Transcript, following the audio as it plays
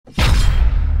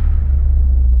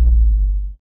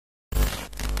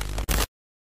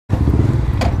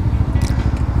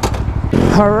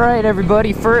Alright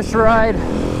everybody, first ride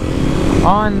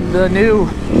on the new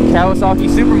Kawasaki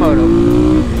Supermoto.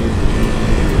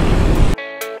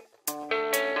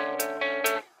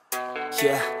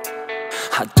 Yeah,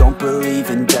 I don't believe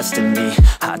in destiny,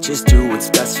 I just do what's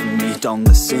best for me. Don't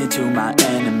listen to my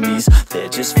enemies, they're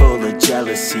just full of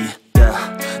jealousy.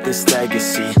 Yeah, this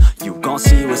legacy, you gon'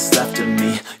 see what's left of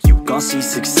me. You gon' see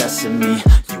success in me,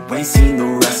 you ain't seen the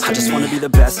rest of me. I just wanna be the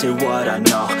best at what I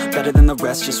know, better than the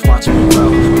rest, just watch me grow.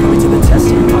 Put me to the test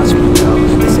and watch me go.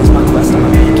 This is my quest, I'ma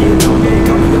make it known. They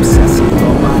call me obsessive,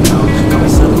 oh I know. Call me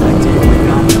selective with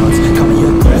my notes, call me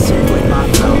aggressive with my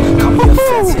flow, call me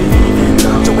offensive even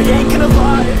though Joey ain't gonna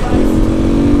lie.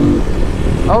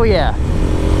 Oh yeah,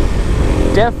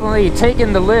 definitely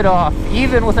taking the lid off,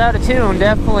 even without a tune.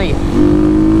 Definitely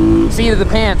seat of the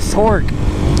pants torque,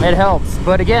 it helps.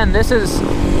 But again, this is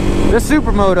the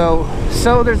Supermoto,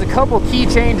 so there's a couple key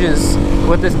changes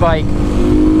with this bike.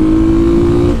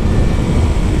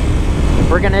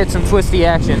 We're gonna hit some twisty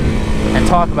action and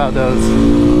talk about those.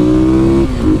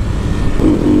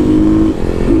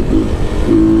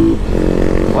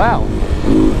 Wow,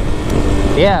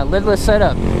 yeah, lidless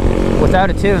setup without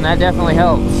a tune, that definitely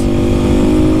helps.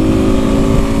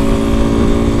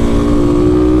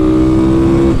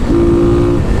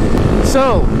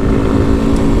 So,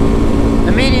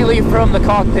 immediately from the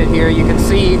cockpit here, you can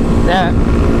see that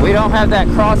we don't have that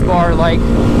crossbar like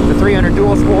the 300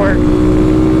 Dual Sport.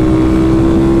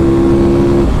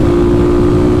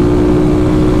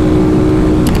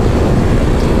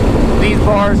 These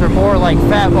bars are more like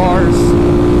fat bars.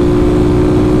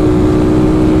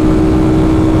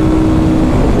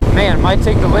 Man, might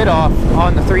take the lid off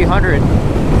on the 300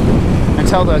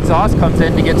 until the exhaust comes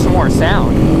in to get some more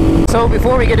sound. So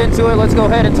before we get into it, let's go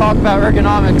ahead and talk about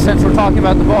ergonomics since we're talking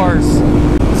about the bars.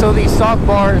 So these stock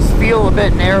bars feel a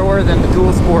bit narrower than the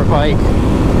Dual Sport bike,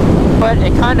 but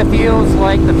it kind of feels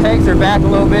like the pegs are back a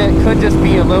little bit. Could just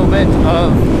be a little bit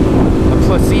of a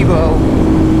placebo.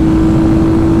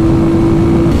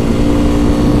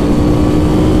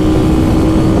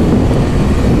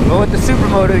 But with the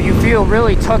Supermoto, you feel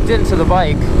really tucked into the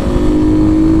bike.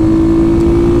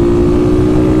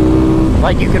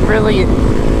 Like you can really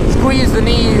squeeze the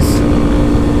knees,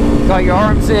 got your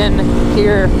arms in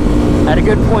here at a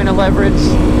good point of leverage.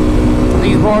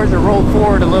 These bars are rolled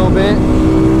forward a little bit.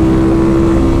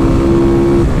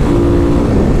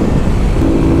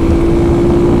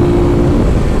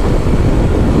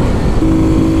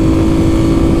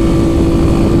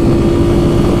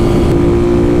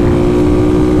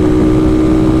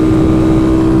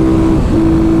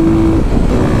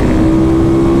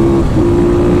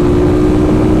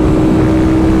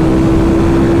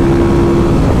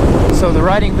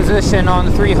 Riding position on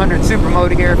the 300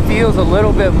 Supermoto here feels a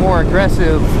little bit more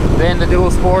aggressive than the Dual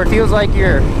Sport. Feels like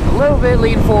you're a little bit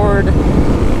lean forward,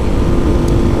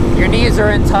 your knees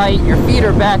are in tight, your feet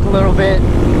are back a little bit.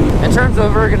 In terms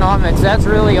of ergonomics, that's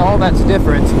really all that's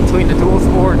different between the Dual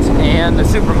Sport and the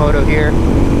Supermoto here.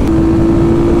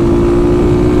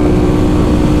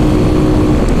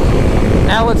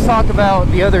 Now let's talk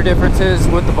about the other differences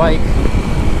with the bike.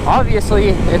 Obviously,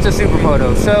 it's a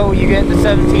Supermoto, so you get the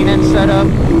 17-inch setup.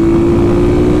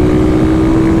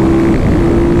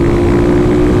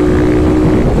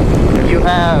 You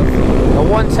have a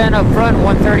 110 up front,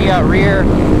 130 out rear.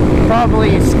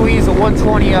 Probably squeeze a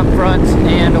 120 up front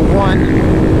and a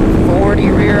 140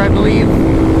 rear, I believe.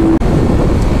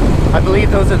 I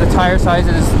believe those are the tire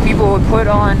sizes people would put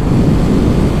on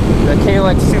the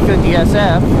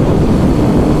KLX300SM.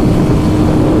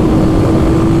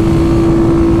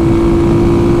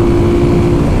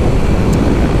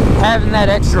 Having that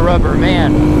extra rubber,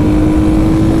 man.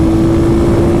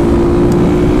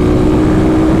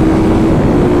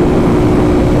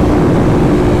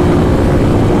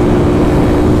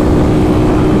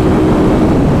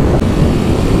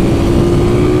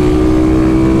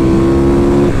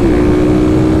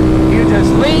 You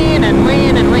just lean and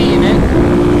lean and lean.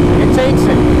 It takes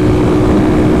it.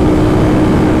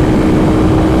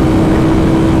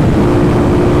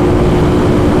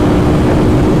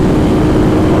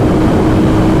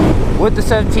 With the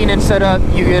 17-inch setup,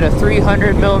 you get a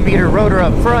 300mm rotor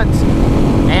up front,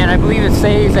 and I believe it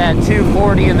stays at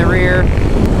 240 in the rear.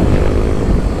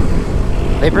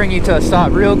 They bring you to a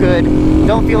stop real good.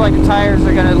 Don't feel like the tires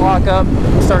are gonna lock up,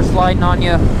 start sliding on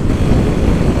you.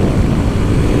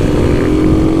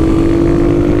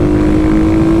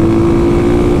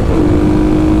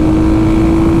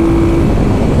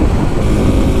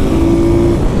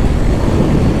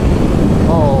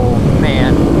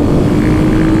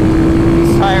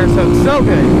 So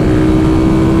good.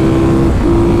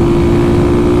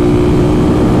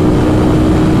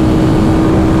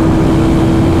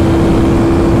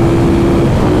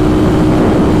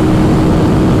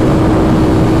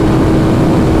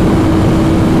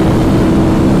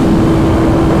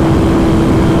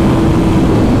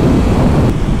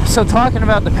 So talking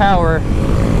about the power,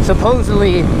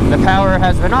 supposedly the power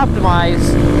has been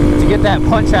optimized to get that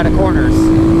punch out of corners.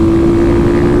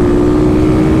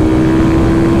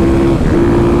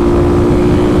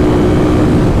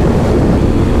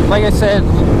 Like I said,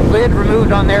 lid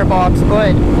removed on their box,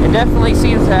 but it definitely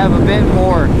seems to have a bit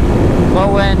more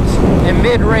low end and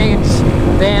mid-range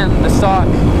than the stock,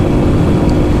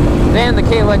 than the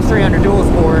KLX300 dual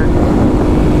sport.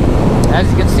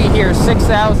 As you can see here,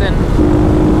 6,000.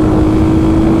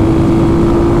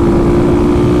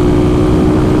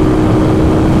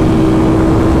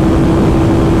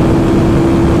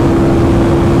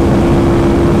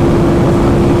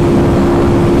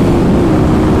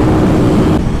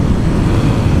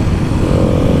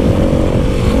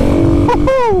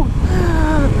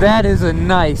 That is a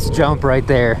nice jump right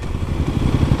there.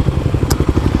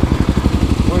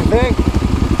 What do you think?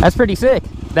 That's pretty sick.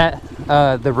 That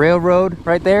the railroad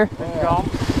right there. Yeah.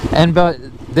 And but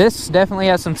this definitely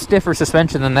has some stiffer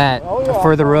suspension than that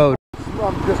for the road.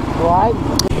 I'm just gliding.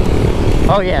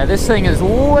 Oh yeah, this thing is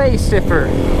way stiffer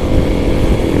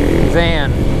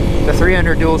than the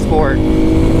 300 dual sport.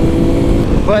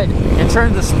 But in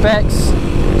terms of specs,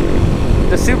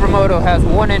 the Supermoto has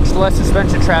 1 inch less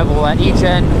suspension travel at each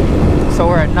end, so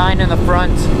we're at 9 in the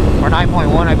front, or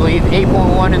 9.1 I believe,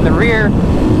 8.1 in the rear.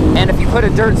 And if you put a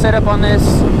dirt setup on this,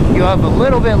 you have a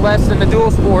little bit less than the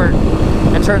dual sport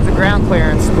in terms of ground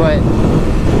clearance. But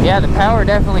yeah, the power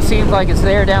definitely seems like it's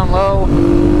there down low.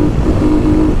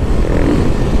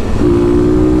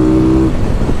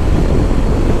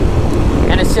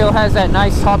 And it still has that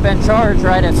nice top end charge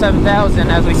right at 7,000,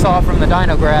 as we saw from the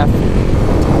dyno graph.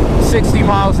 60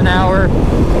 miles an hour,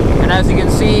 and as you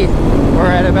can see, we're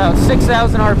at about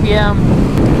 6,000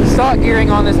 RPM. Stock gearing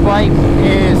on this bike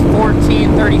is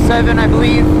 1437, I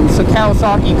believe, so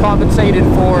Kawasaki compensated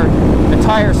for the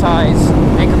tire size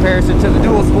in comparison to the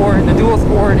dual sport. The dual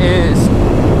sport is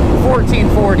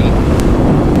 1440.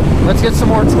 Let's get some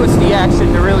more twisty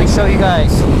action to really show you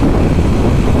guys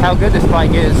how good this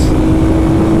bike is.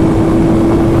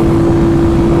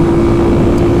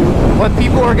 What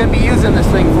people are going to be using this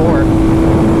thing for.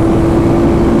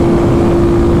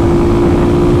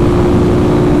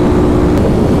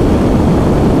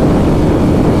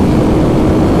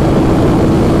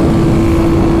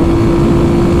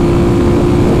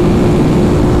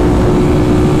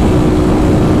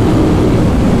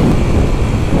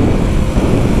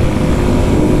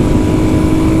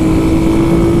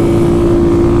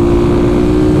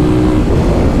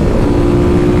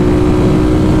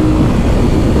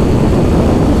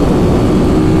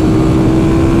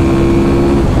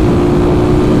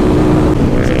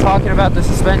 About the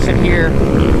suspension here,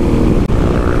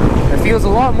 it feels a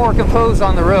lot more composed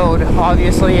on the road,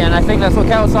 obviously, and I think that's what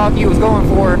Kawasaki was going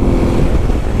for,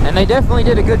 and they definitely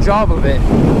did a good job of it.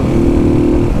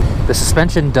 The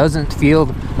suspension doesn't feel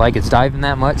like it's diving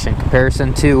that much in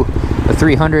comparison to the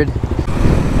 300.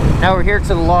 Now we're here to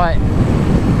the lot.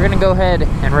 We're gonna go ahead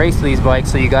and race these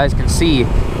bikes so you guys can see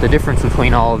the difference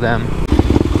between all of them.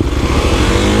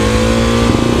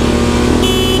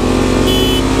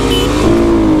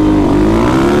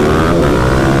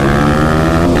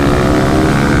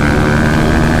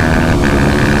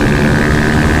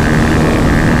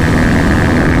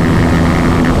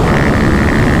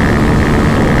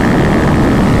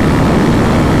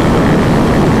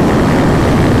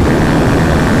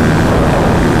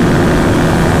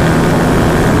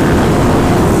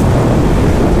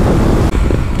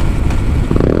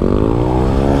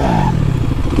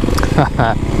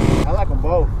 I like them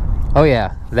both. Oh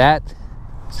yeah, that.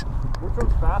 Which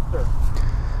one's faster?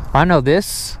 I know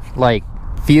this like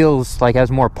feels like has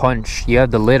more punch. You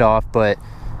have the lid off, but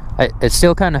it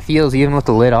still kind of feels, even with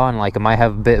the lid on, like it might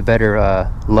have a bit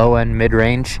better low end mid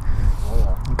range.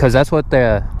 Because that's what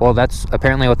that's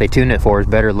apparently what they tuned it for, is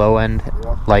better low end,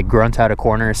 like grunt out of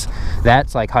corners.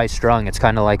 That's like high strung. It's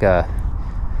kind of like a,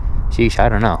 sheesh, I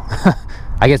don't know.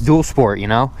 I guess dual sport, you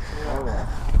know.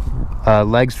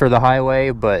 Legs for the highway,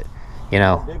 but you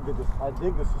know, I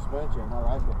dig the suspension. I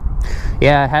like it.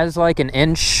 Yeah, it has like an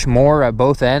inch more at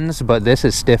both ends, but this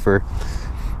is stiffer,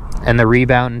 and the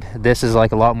rebound, this is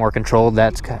like a lot more controlled.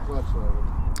 That's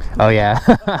oh yeah.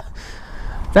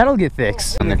 That'll get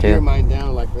fixed. I'm gonna gear mine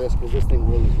down like this, because this thing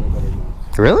really is way better than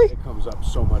that. Really? It comes up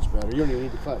so much better. You don't even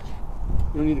need the clutch.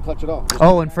 You don't need the clutch at all. Just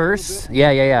oh, and first,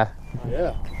 yeah. Yeah,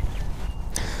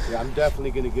 I'm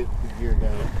definitely gonna get the gear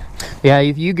down. Yeah,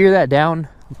 if you gear that down,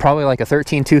 probably like a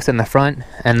 13 tooth in the front,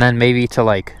 and then maybe to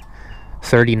like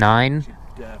 39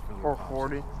 or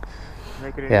 40.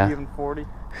 Make it an even 40.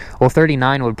 Well,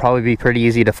 39 would probably be pretty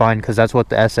easy to find, because that's what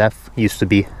the SF used to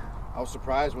be. was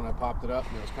surprised when I popped it up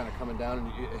and it was kind of coming down, and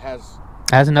it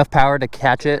has enough power to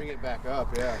catch it. Bring it back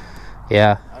up, yeah.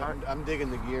 Yeah. I'm digging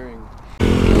the gearing.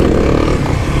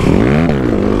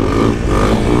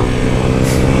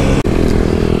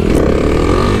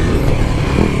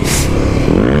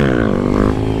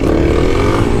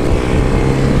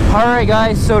 Alright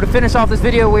guys, so to finish off this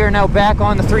video, we are now back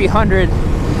on the 300,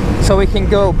 so we can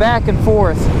go back and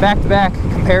forth, back-to-back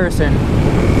comparison.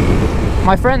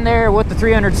 My friend there with the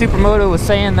 300 Supermoto was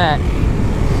saying that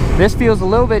this feels a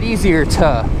little bit easier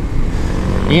to,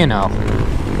 you know,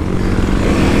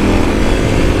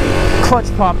 clutch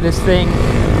pop this thing,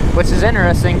 which is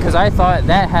interesting because I thought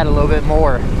that had a little bit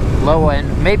more low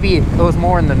end. Maybe it was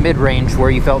more in the mid-range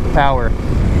where you felt the power.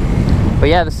 But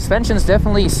yeah, the suspension's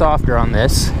definitely softer on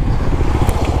this.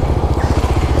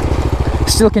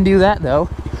 Still can do that though.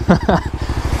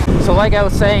 So like I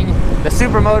was saying, the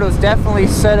Supermoto is definitely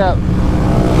set up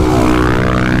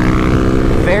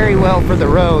very well for the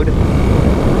road.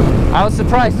 I was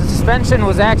surprised the suspension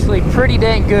was actually pretty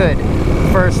dang good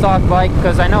for a stock bike,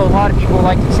 because I know a lot of people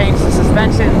like to change the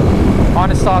suspension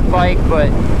on a stock bike, but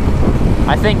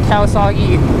I think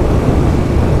Kawasaki,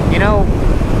 you know,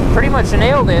 pretty much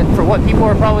nailed it for what people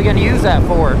are probably going to use that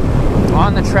for.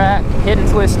 On the track, hidden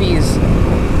twisties,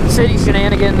 city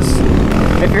shenanigans.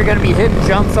 If you're going to be hitting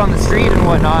jumps on the street and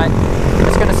whatnot,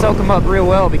 it's going to soak them up real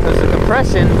well, because the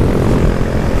compression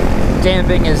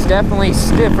damping is definitely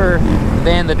stiffer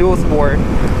than the dual sport.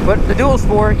 But the dual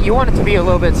sport, you want it to be a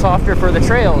little bit softer for the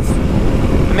trails.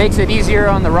 It makes it easier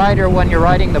on the rider when you're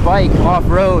riding the bike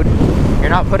off-road. You're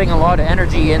not putting a lot of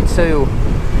energy into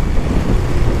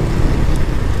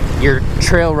your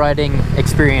trail riding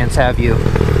experience, have you?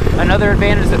 Another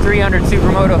advantage the 300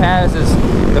 Supermoto has is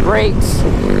the brakes,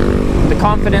 the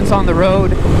confidence on the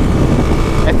road.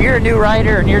 If you're a new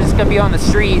rider and you're just going to be on the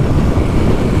street,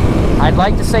 I'd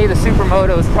like to say the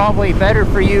Supermoto is probably better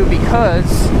for you,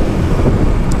 because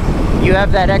you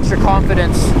have that extra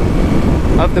confidence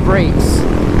of the brakes.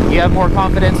 You have more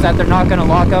confidence that they're not going to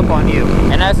lock up on you.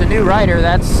 And as a new rider,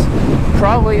 that's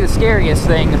probably the scariest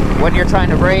thing when you're trying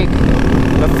to brake.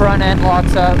 The front end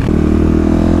locks up.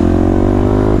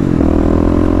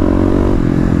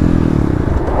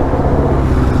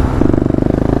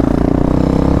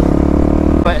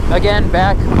 But again,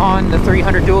 back on the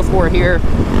 300 dual sport here,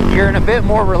 you're in a bit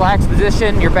more relaxed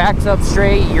position. Your back's up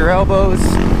straight, your elbows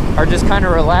are just kind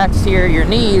of relaxed here. Your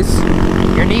knees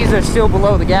are still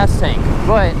below the gas tank.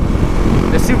 But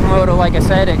the Supermoto, like I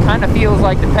said, it kind of feels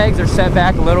like the pegs are set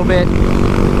back a little bit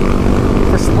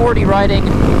for sporty riding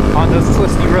on those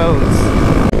twisty roads.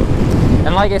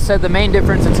 And like I said, the main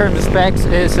difference in terms of specs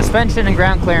is suspension and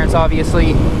ground clearance,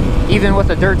 obviously. Even with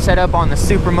the dirt setup on the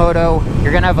Supermoto,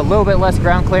 you're going to have a little bit less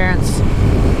ground clearance.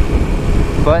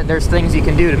 But there's things you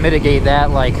can do to mitigate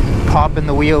that, like popping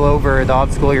the wheel over the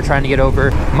obstacle you're trying to get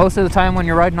over. Most of the time when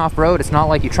you're riding off-road, it's not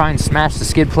like you try and smash the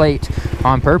skid plate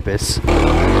on purpose.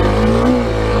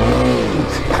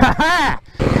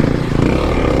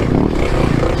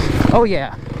 Oh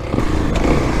yeah.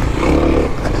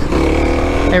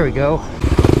 There we go.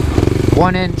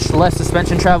 1 inch less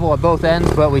suspension travel at both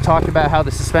ends, but we talked about how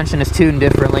the suspension is tuned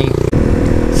differently.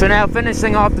 So now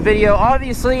finishing off the video,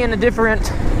 obviously in a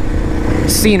different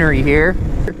scenery here.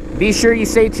 Be sure you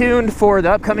stay tuned for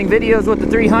the upcoming videos with the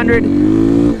 300,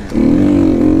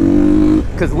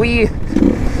 because we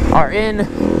are in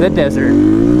the desert.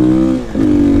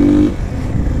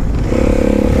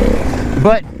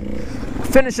 But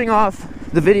finishing off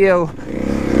the video,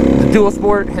 the dual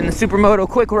sport and the Supermoto,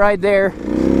 quick ride there.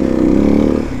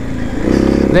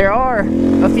 There are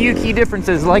a few key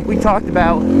differences like we talked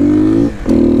about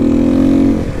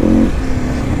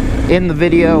in the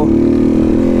video.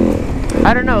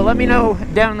 I don't know, let me know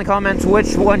down in the comments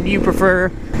which one you prefer.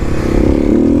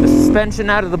 The suspension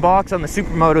out of the box on the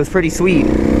Supermoto is pretty sweet.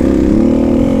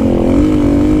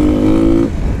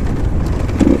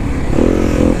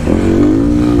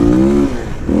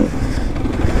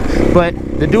 But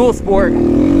the dual sport,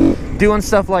 doing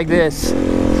stuff like this,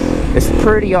 is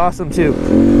pretty awesome too.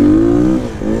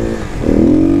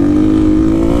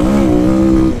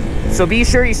 So be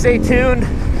sure you stay tuned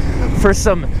for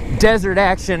some desert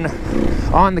action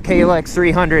on the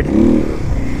KLX300.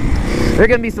 There are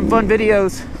going to be some fun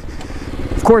videos.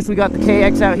 Of course, we got the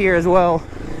KX out here as well.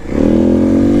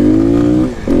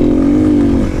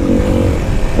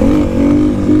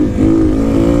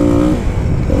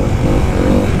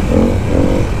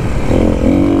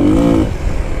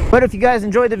 But if you guys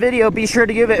enjoyed the video, be sure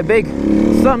to give it a big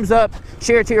thumbs up,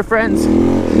 share it to your friends.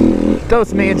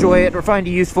 Those may enjoy it or find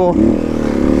it useful.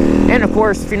 And of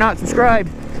course, if you're not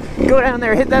subscribed, go down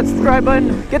there, hit that subscribe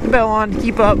button, get the bell on to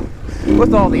keep up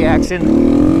with all the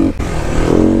action.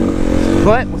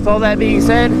 But with all that being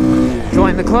said,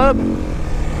 join the club,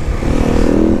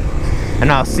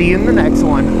 and I'll see you in the next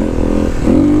one.